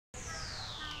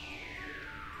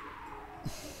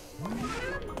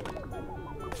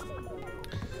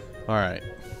Alright.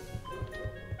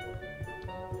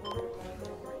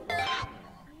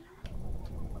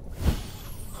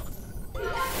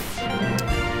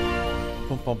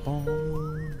 Bum, bum,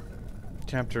 bum.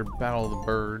 Chapter Battle of the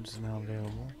Birds is now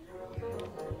available.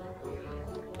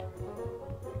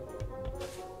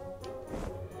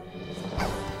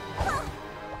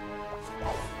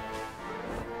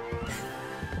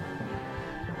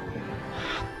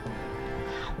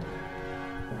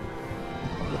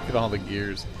 Look at all the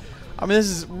gears. I mean, this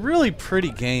is a really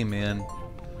pretty game, man.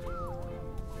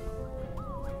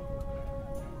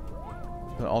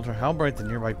 But alter how bright the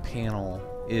nearby panel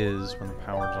is when the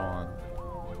power's on.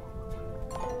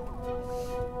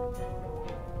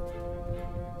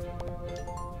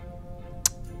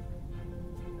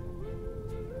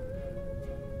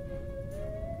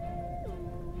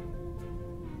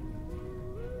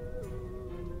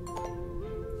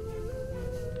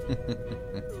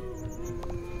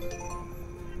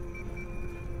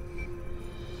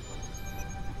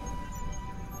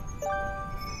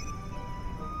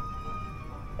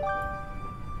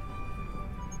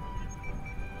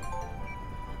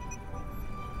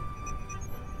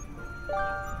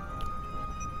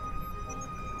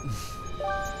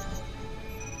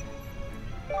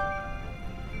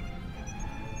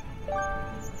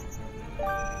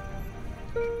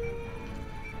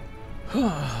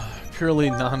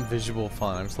 Purely non-visual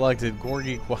fun. I've selected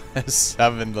Corgi Quest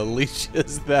 7, the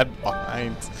leashes that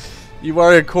bind. You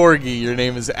are a Corgi. Your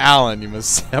name is Alan. You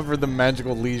must sever the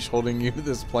magical leash holding you to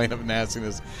this plane of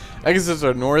nastiness. Exits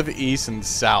are north, east, and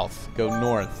south. Go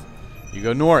north. You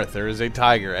go north. There is a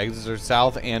tiger. Exits are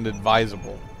south and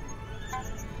advisable.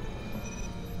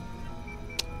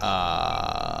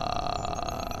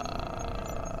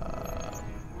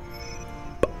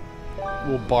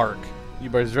 Will bark. You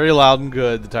bark is very loud and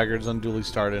good. The tiger is unduly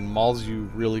started and mauls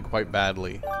you really quite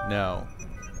badly. No.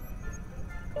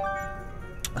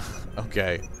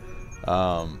 Okay.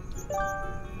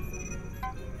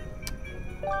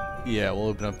 Yeah, we'll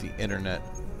open up the internet.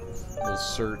 We'll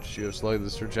search. You have selected the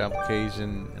search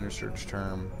application, enter search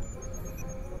term.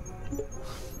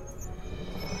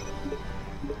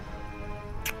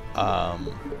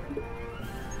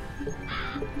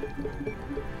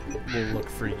 We'll look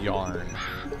for yarn.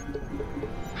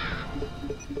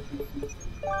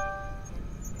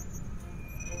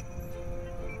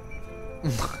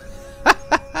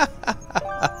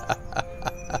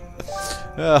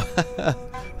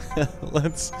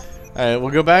 Let's. Alright, we'll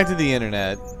go back to the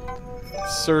internet.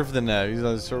 Surf the net. He's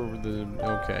on surf the.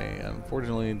 Okay.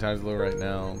 Unfortunately, time's low right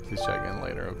now. Please check in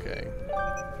later. Okay.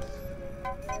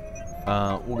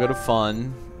 We'll go to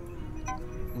fun.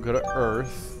 We'll go to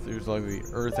Earth. There's like the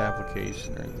Earth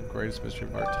application, or the greatest mystery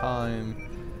of our time.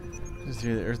 Just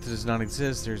the Earth does not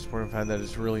exist. There's support of the fact that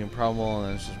it's really improbable,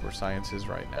 and that's just where science is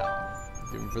right now.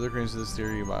 Given further credence to this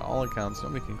theory, by all accounts,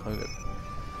 nobody can claim that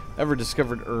ever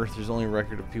discovered Earth. There's only a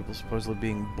record of people supposedly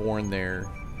being born there,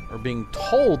 or being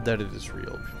told that it is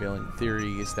real. The prevailing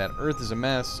theory is that Earth is a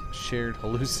mass shared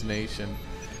hallucination,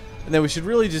 and that we should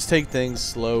really just take things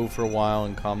slow for a while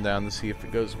and calm down to see if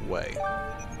it goes away.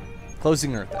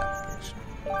 Closing Earth application.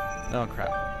 Oh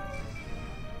crap.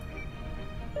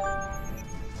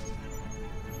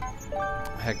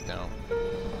 Heck no.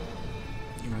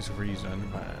 You know, so we're using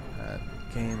that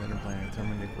game, interplanetary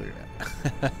thermonuclear.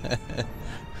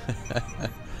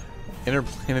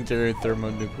 Interplanetary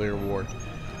thermonuclear war.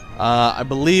 I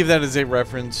believe that is a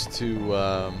reference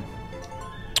to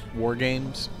war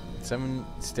games.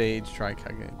 7-stage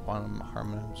tri-calculated quantum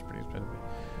harmony is pretty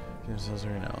expensive.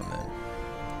 Every now and then.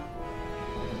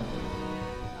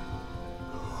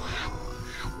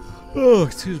 Oh,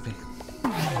 excuse me.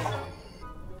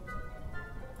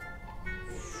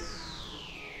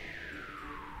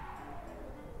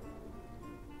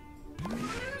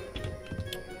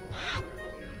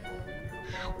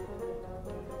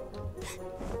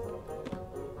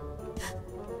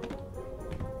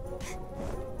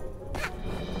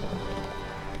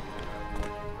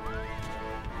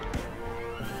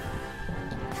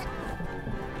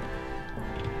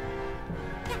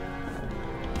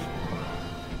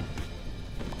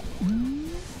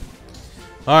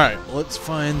 Alright, let's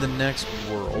find the next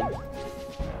world.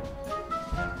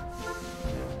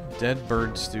 Dead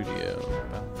Bird Studio.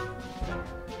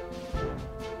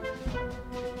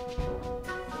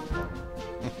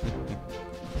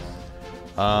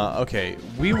 Okay,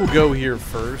 we will go here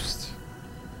first.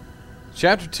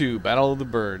 Chapter 2, Battle of the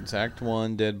Birds. Act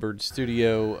 1, Dead Bird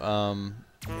Studio. I'm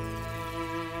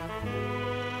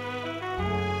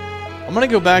gonna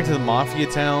go back to the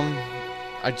Mafia Town.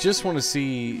 I just want to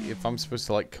see if I'm supposed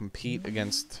to, like, compete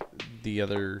against the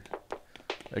other...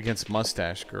 against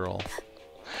Mustache Girl.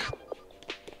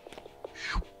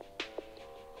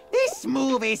 This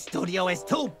movie studio is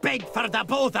too big for the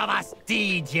both of us,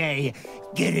 DJ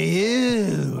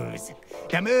Grooves.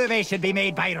 The movie should be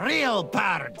made by real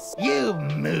birds. You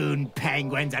moon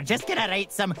penguins are just gonna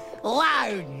write some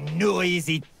loud,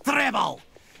 noisy dribble.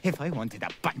 If I wanted a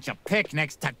bunch of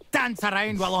picnics to dance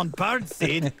around while on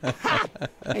birdseed,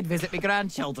 I'd visit my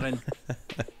grandchildren.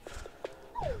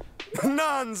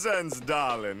 Nonsense,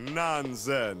 darling,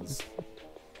 nonsense.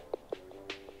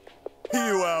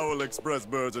 You Owl Express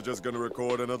birds are just gonna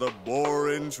record another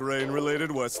boring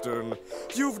train-related western.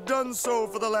 You've done so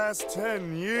for the last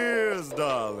 10 years,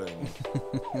 darling.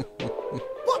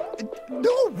 What?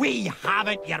 No, we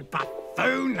haven't, you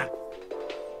buffoon!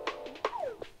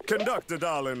 Conductor,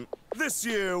 darling, this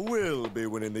year we'll be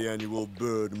winning the annual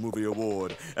Bird Movie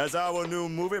Award, as our new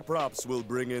movie props will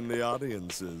bring in the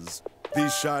audiences.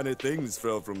 These shiny things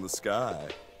fell from the sky.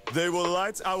 They will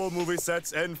light our movie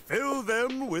sets and fill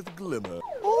them with glimmer.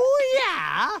 Oh,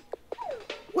 yeah?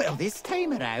 Well, this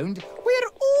time around, we're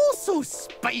also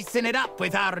spicing it up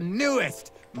with our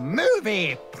newest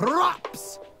movie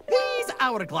props. These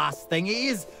hourglass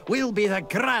thingies will be the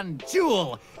grand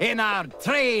jewel in our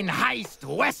train heist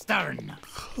western.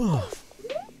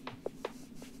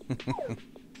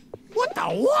 What the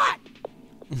what?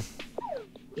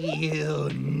 You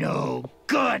no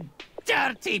good,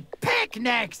 dirty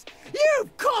picnics!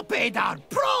 You've copied our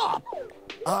prop!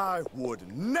 I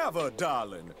would never,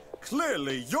 darling.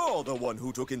 Clearly, you're the one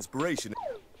who took inspiration.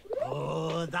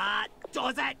 Oh, that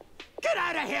does it! Get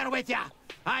out of here with ya!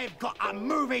 I've got a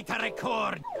movie to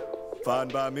record! Fine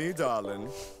by me, darling.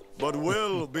 But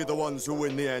we'll be the ones who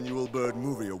win the annual Bird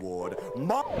Movie Award.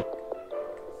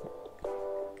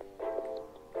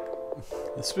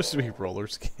 It's supposed to be roller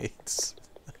skates.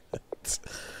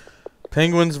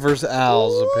 Penguins versus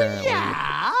owls, apparently.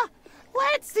 Yeah?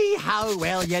 Let's see how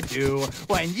well you do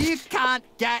when you can't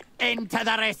get into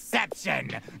the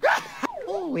reception.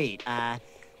 Oh, wait,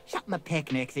 shutting the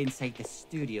picnics inside the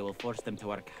studio will force them to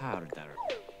work harder.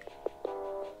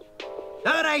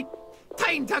 All right,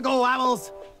 time to go,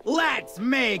 owls. Let's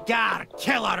make our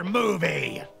killer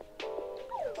movie.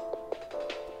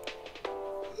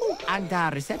 Oh, and,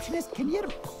 receptionist, can you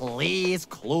please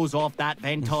close off that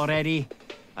vent already?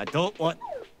 I don't want...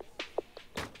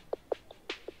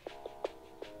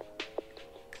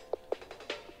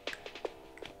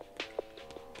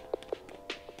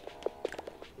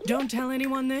 Don't tell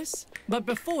anyone this, but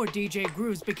before DJ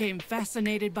Grooves became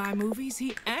fascinated by movies,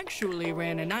 he actually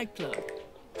ran a nightclub.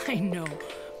 I know.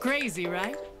 Crazy,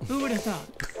 right? Who would have thought?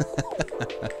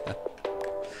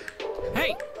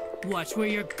 Hey, watch where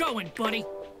you're going, buddy.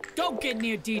 Don't get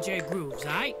near DJ Grooves,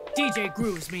 alright? DJ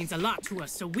Grooves means a lot to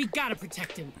us, so we gotta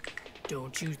protect him.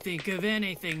 Don't you think of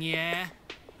anything, yeah?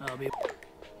 I'll be...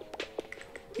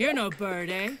 You're no bird,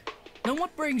 eh? Then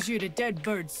what brings you to Dead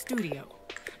Bird Studio?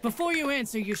 Before you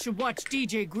answer, you should watch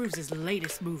DJ Grooves'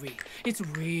 latest movie. It's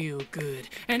real good,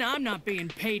 and I'm not being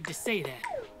paid to say that.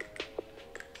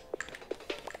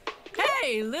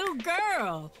 Hey, little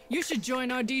girl! You should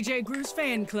join our DJ Grooves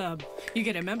fan club. You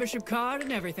get a membership card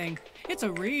and everything. It's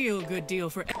a real good deal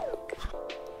for...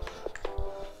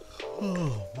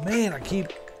 Oh, man, I keep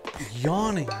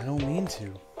yawning. I don't mean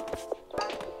to.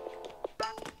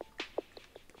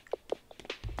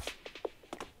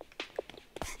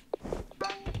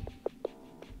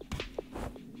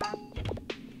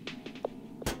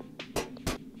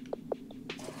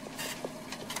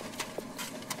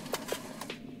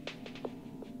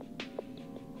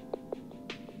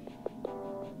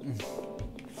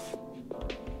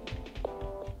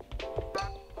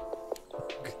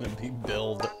 Gonna be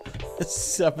billed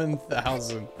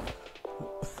 7,000.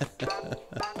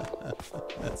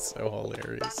 That's so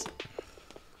hilarious.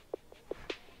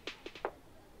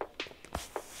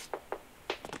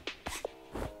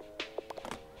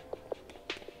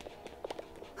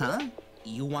 Huh?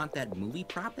 You want that movie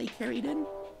prop they carried in?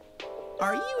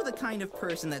 Are you the kind of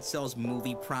person that sells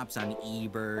movie props on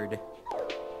eBird?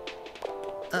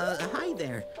 Hi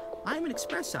there. I'm an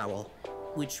express owl,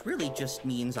 which really just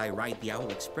means I ride the Owl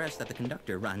Express that the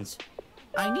conductor runs.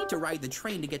 I need to ride the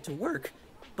train to get to work,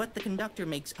 but the conductor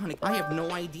makes I have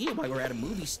no idea why we're at a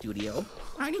movie studio.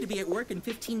 I need to be at work in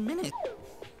 15 minutes.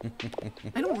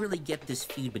 I don't really get this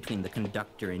feud between the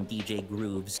conductor and DJ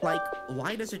Grooves. Like,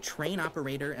 why does a train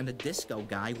operator and a disco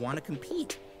guy want to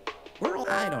compete? We're all...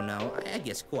 I don't know. I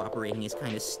guess cooperating is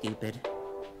kind of stupid.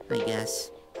 I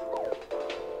guess.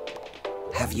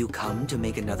 Have you come to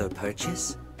make another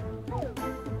purchase?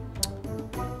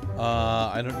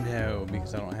 I don't know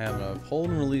because I don't have enough. Hold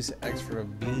and release X for a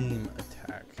beam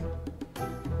attack.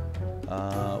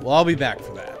 Well, I'll be back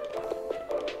for that.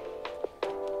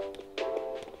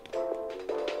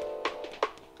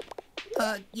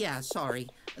 Yeah, sorry.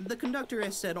 The conductor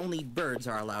has said only birds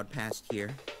are allowed past here.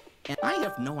 And I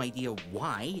have no idea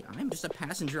why. I'm just a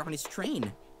passenger on his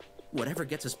train. Whatever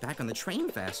gets us back on the train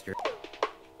faster.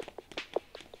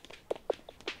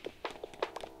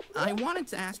 I wanted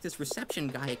to ask this reception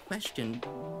guy a question,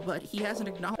 but he hasn't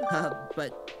acknowledged.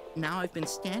 But now I've been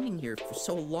standing here for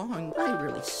so long, I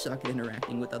really suck at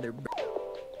interacting with other birds.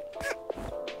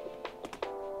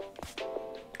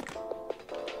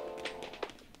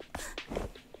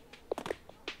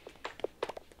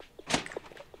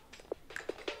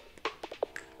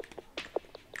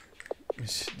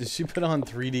 Did she put on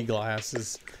 3D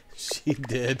glasses? She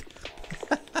did.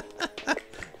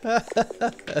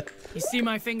 You see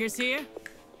my fingers here?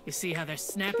 You see how they're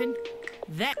snapping?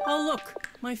 That. Oh, look.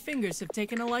 My fingers have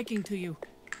taken a liking to you.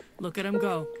 Look at them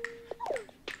go.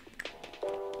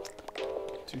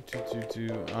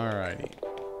 Alrighty.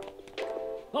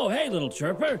 Oh, hey, little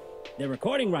chirper. They're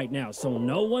recording right now, so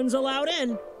no one's allowed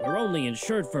in. We're only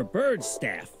insured for bird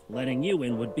staff. Letting you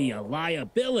in would be a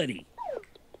liability.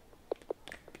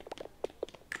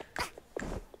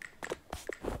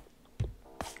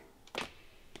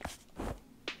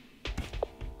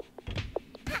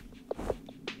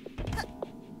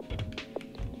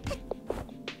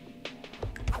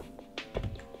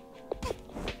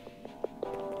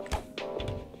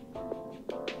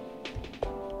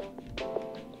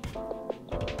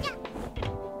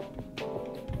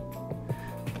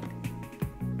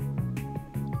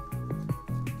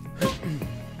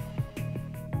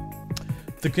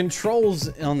 The controls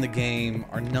on the game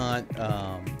are not,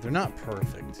 they're not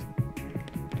perfect.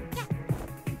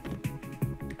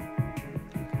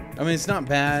 I mean, it's not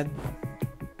bad.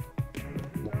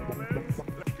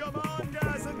 Come on,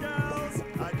 guys and gals.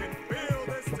 I can feel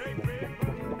this tape being...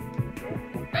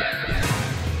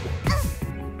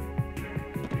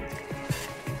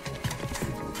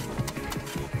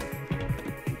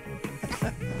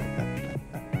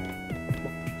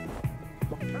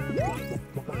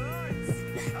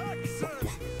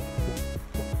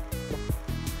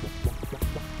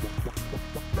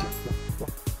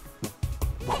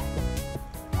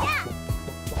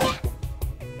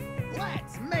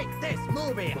 Let's make this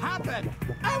movie happen!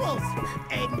 Owls,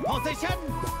 in position,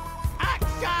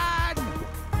 action!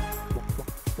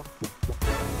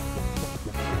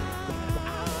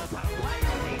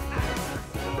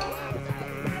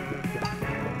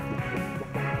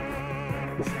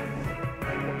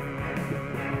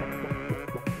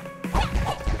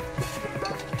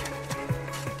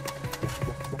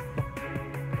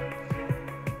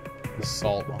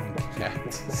 Assault on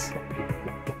cactus.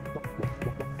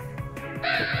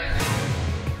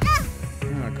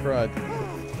 Oh, crud.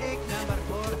 Take number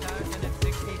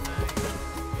 4069.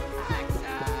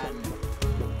 Action!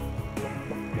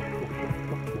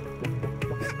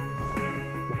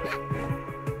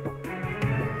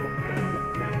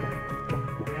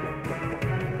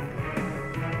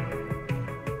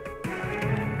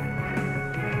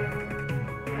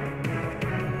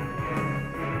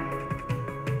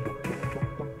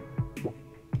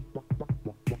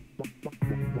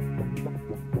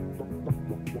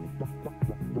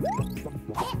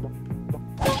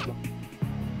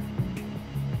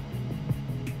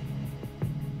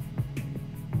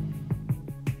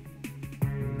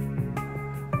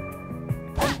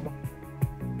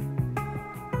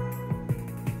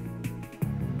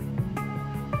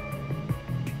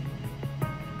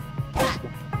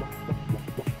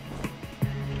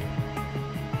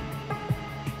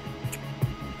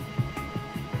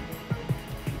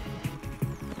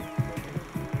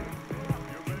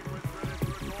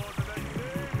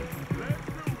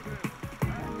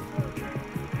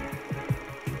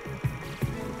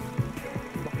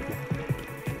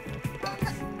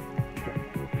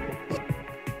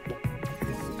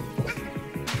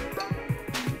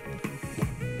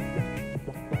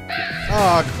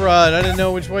 Oh, crud. I didn't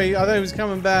know which way. I thought he was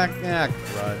coming back. Ah,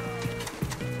 crud.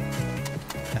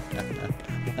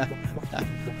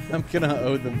 I'm gonna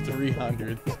owe them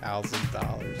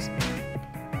 $300,000.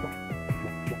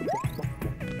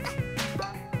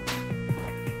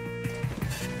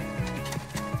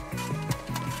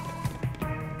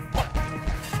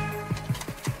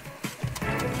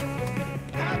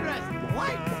 Cameras,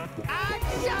 lights,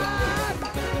 action! Get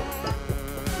back in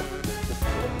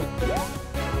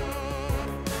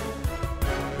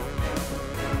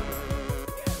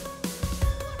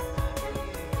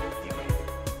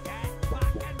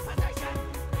position!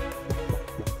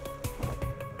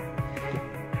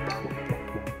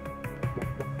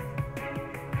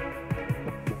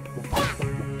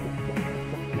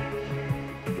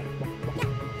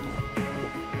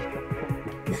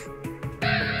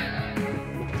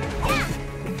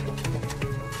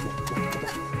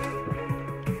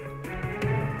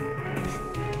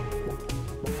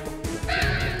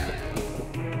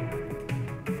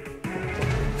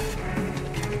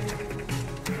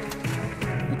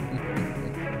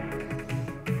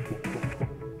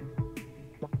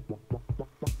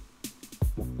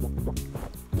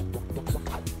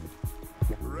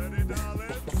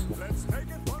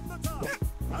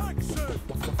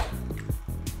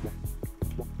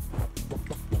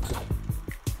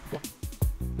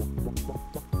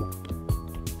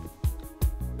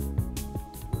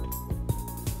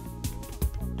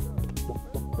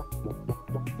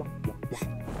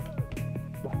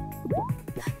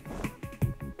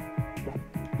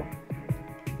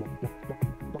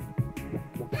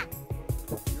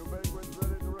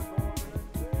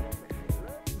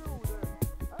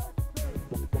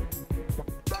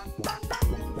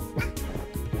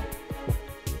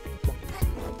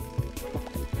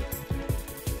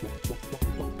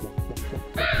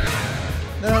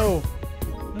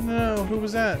 No, who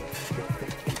was that?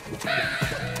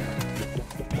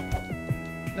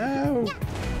 No!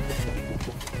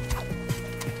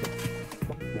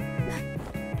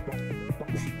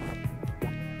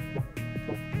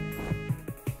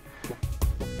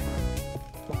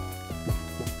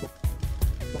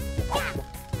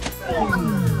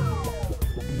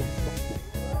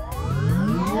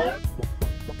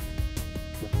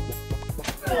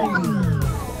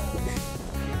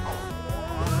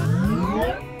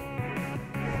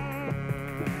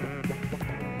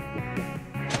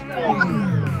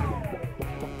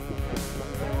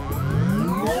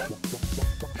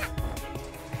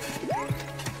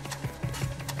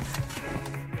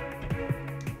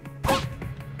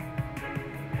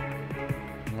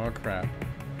 Oh crap.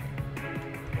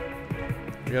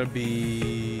 We gotta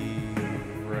be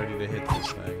ready to hit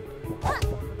this thing.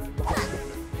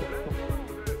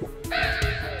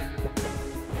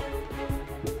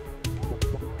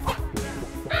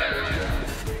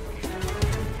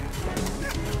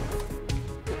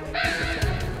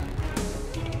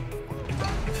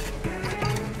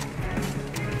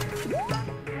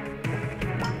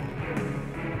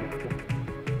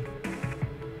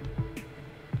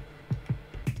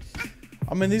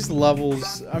 I mean, these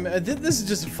levels, I mean, this is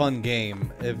just a fun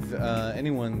game. If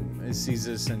anyone sees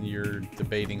this and you're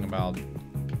debating about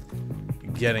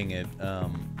getting it, I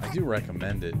do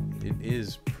recommend it. It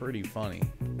is pretty funny.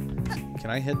 Can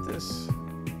I hit this?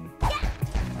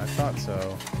 I thought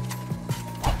so.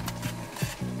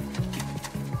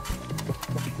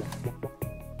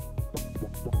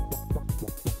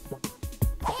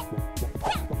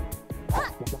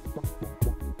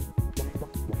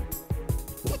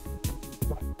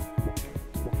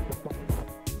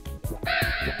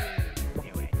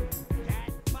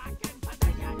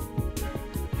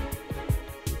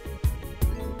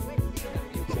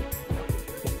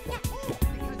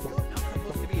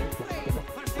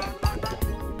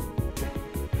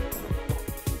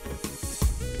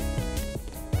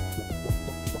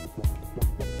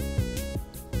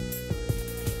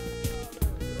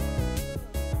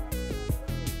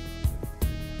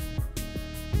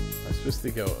 Just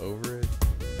to go over it.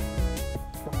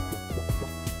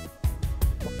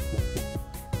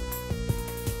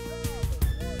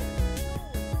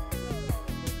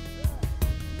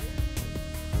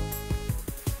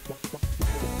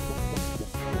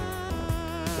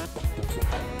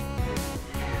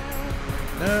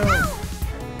 No.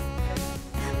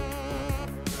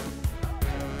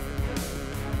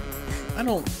 I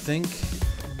don't think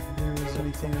there was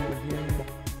anything over here.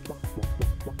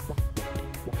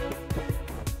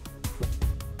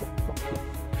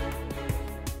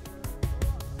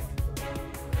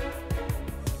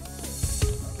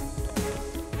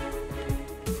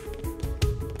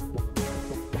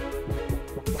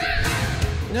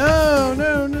 No,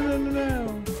 no, no, no, no,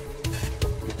 no.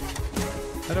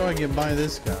 How do I get by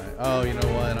this guy? Oh, you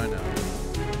know what? I know.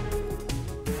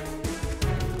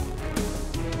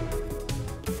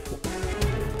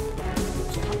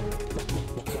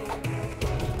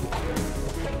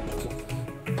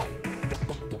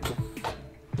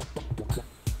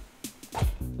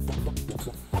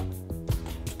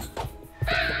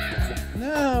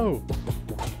 No!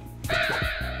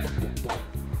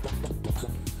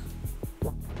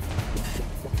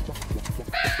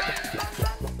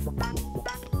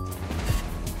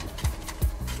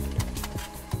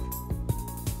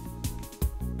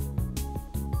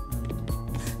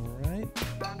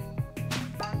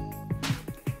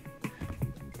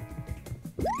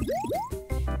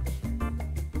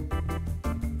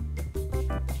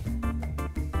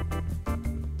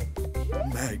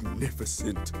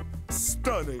 Magnificent,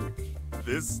 stunning.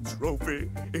 This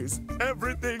trophy is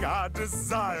everything I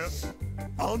desire.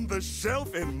 On the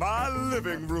shelf in my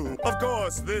living room. Of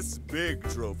course, this big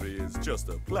trophy is just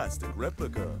a plastic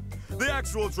replica. The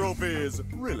actual trophy is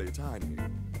really tiny.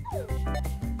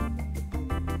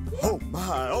 Oh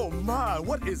my,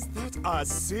 what is that I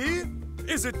see?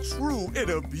 Is it true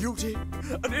inner beauty?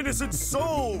 An innocent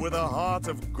soul with a heart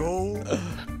of gold?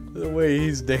 The way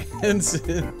he's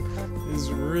dancing is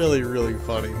really, really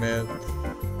funny, man.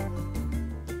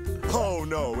 Oh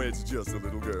no, it's just a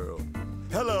little girl.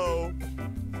 Hello.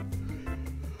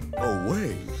 Oh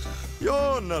wait,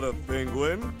 you're not a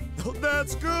penguin. Oh,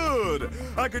 that's good.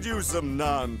 I could use some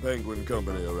non-penguin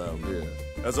company around here,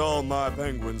 as all my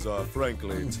penguins are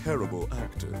frankly terrible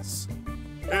actors.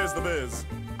 Here's the biz.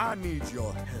 I need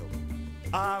your help.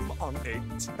 I'm on a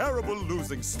terrible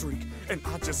losing streak, and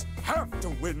I just have to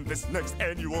win this next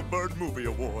annual Bird Movie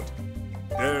Award.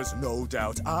 There's no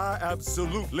doubt I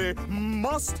absolutely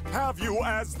must have you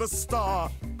as the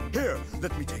star. Here,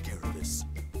 let me take care of this.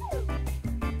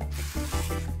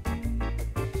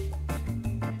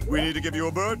 We need to give you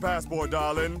a bird passport,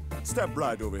 darling. Step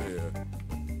right over here.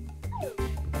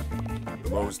 The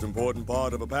most important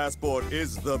part of a passport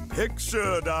is the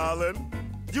picture, darling.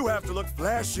 You have to look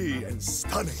flashy and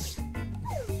stunning.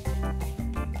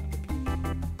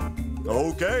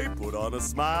 Okay, put on a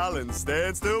smile and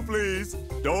stand still, please.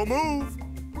 Don't move.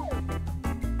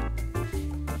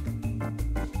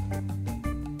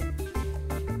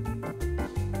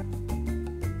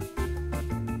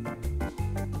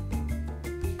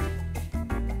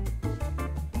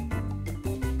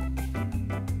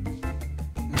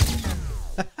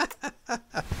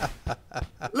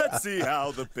 Let's see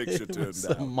how the picture turned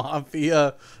out.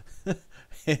 Mafia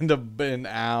and an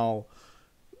owl.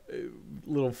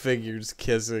 Little figures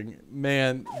kissing.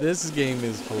 Man, this game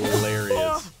is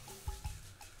hilarious.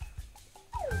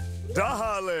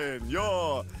 Darling,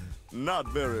 you're not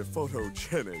very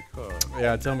photogenic, huh?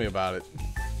 Yeah, tell me about it.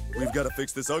 We've got to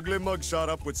fix this ugly mugshot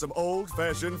up with some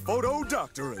old-fashioned photo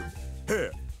doctoring.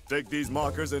 Here, take these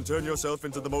markers and turn yourself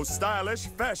into the most stylish,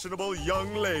 fashionable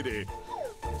young lady.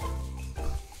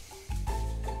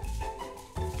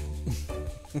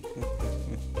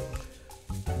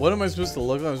 What am I supposed to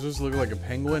look like? I'm supposed to look like a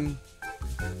penguin?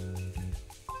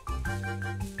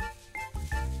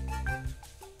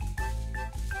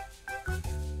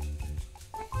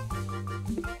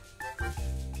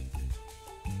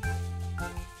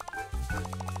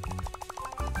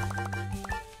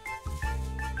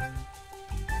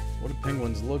 What do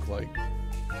penguins look like?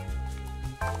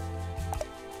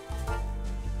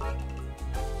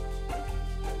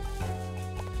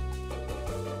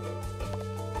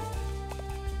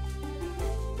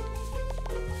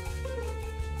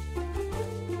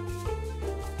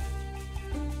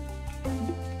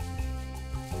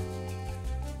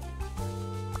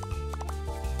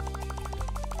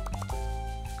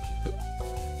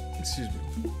 Excuse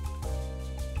me.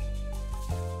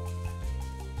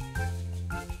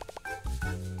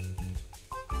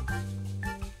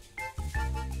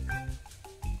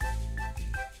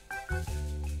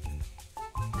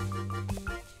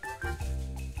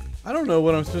 I don't know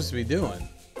what I'm supposed to be doing.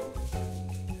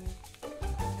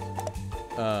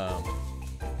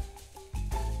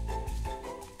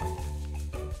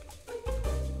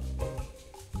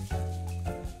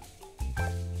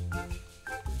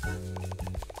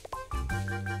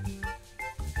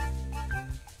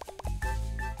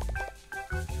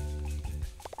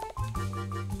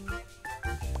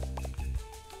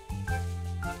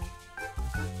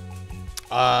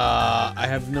 I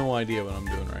have no idea what I'm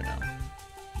doing right now.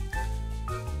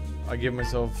 I give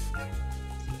myself...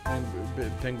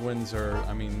 penguins are,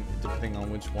 I mean, depending on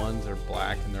which ones, they're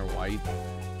black and they're white.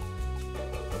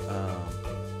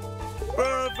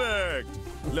 Perfect!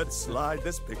 Let's slide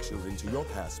this picture into your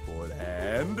passport,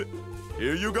 and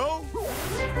here you go.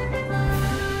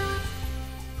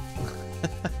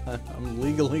 I'm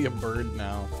legally a bird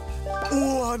now.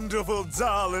 Wonderful,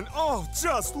 darling. Oh,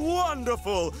 just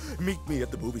wonderful. Meet me at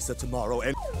the movie set tomorrow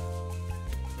and...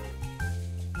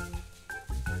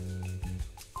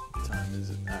 What time is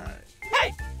it? Alright.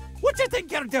 Hey! What you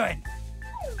think you're doing?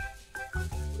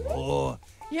 Oh,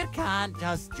 you can't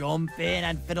just jump in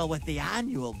and fiddle with the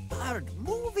annual Bird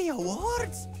Movie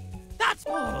Awards. That's...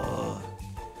 Oh.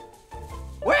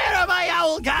 Where are my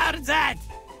owl guards at?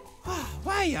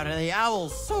 Why are the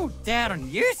owls so darn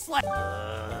useless?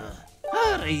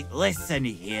 Alright, listen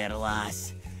here,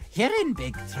 lass. You're in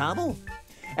big trouble.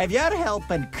 If you're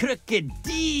helping crooked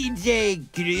DJ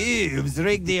Grooves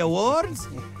rig the awards,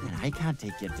 and I can't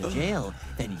take you to jail,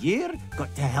 then you're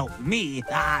got to help me.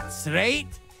 That's right.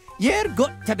 You're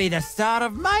got to be the star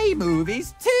of my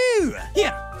movies, too.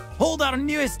 Here, hold our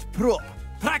newest prop.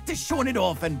 Practice showing it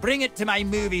off and bring it to my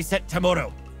movie set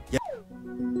tomorrow.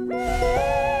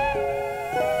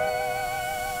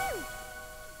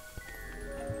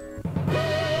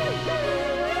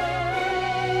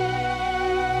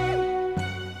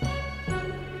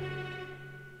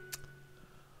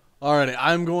 Alrighty,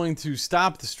 I'm going to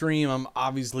stop the stream. I'm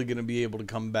obviously going to be able to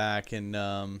come back and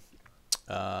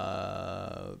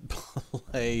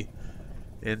play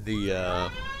in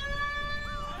the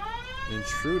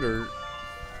intruder.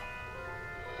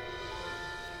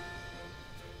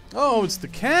 Oh, it's the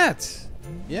cat.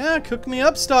 Yeah, cook me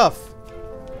up stuff.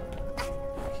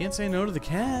 Can't say no to the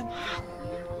cat.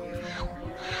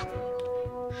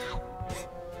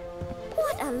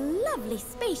 What a lovely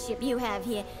spaceship you have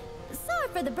here. Sorry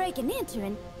for the break and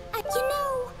entering.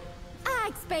 I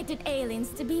expected aliens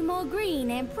to be more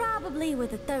green and probably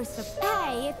with a thirst for...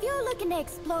 Hey, if you're looking to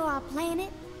explore our planet,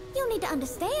 you'll need to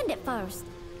understand it first.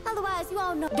 Otherwise, you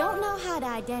don't know how to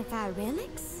identify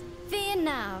relics. Fear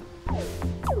not.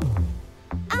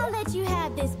 I'll let you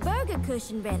have this burger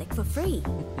cushion relic for free.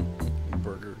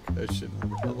 Burger cushion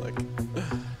relic.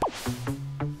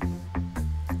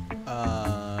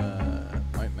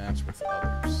 Might match with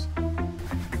others.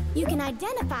 You can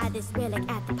identify this relic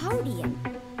at the podium.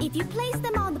 If you place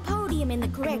them on the podium in the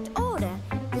correct order,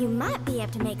 you might be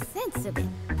able to make sense of it.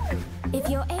 If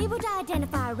you're able to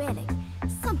identify a relic,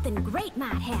 something great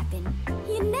might happen.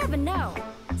 You never know.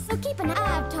 So keep an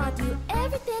eye. I've taught you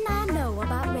everything I know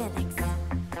about relics.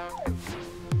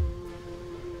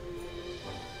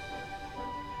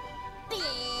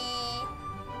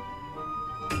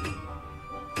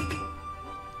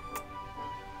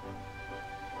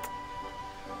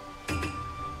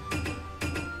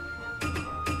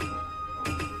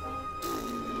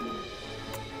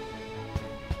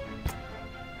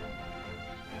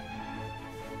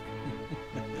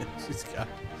 She's got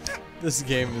this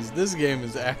game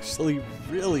is actually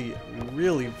really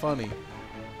funny.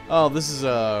 Oh, this is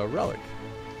a relic.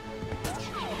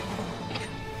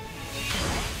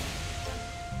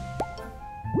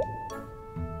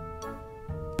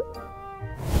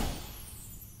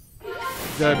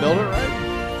 Did I build it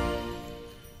right?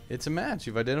 It's a match.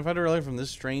 You've identified a relic from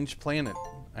this strange planet.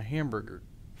 A hamburger.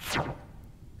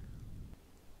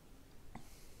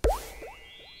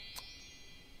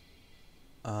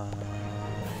 I don't know.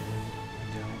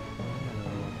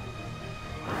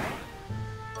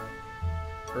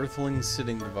 Earthling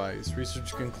sitting device.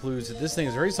 Research concludes that this thing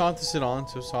is very soft to sit on,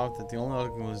 so soft that the only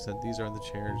logical conclusion is that these are the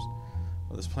chairs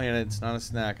of this planet. It's not a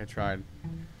snack. I tried.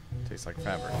 It tastes like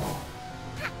fabric.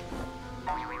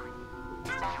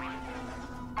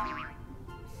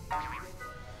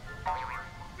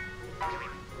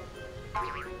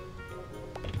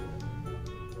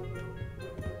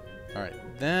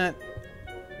 Alright, that...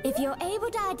 If you're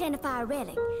able to identify a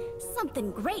relic,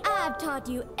 something great. I've taught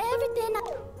you everything.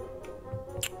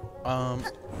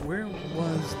 Where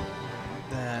was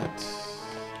that?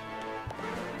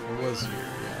 It was here.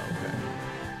 Yeah, okay.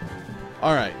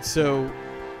 All right, so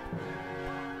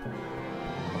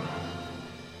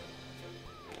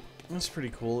that's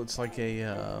pretty cool. It's like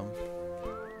a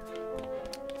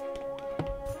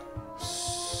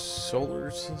solar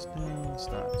system. It's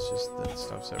not. It's just that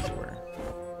stuff's everywhere.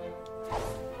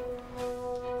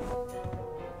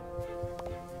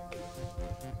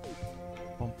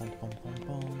 Bum, bum, bum, bum,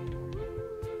 bum.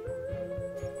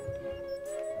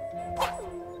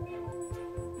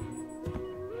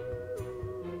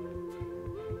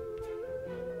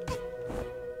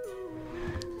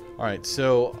 Alright,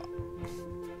 so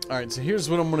here's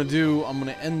what I'm gonna do. I'm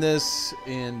gonna end this,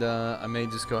 and I may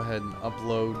just go ahead and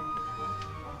upload.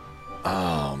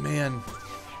 Oh man.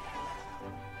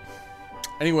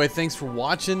 Anyway, thanks for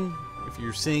watching. If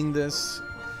you're seeing this,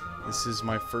 this is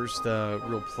my first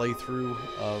real playthrough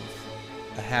of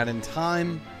A Hat in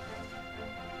Time.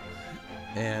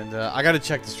 And I gotta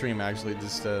check the stream actually,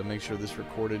 just to make sure this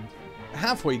recorded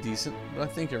halfway decent, but I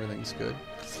think everything's good.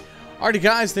 Alrighty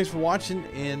guys, thanks for watching,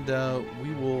 and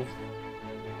we will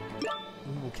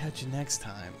catch you next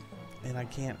time. And I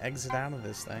can't exit out of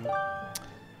this thing.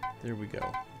 There we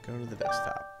go. Go to the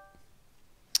desktop.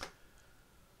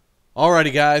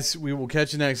 Alrighty guys, we will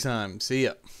catch you next time. See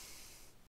ya.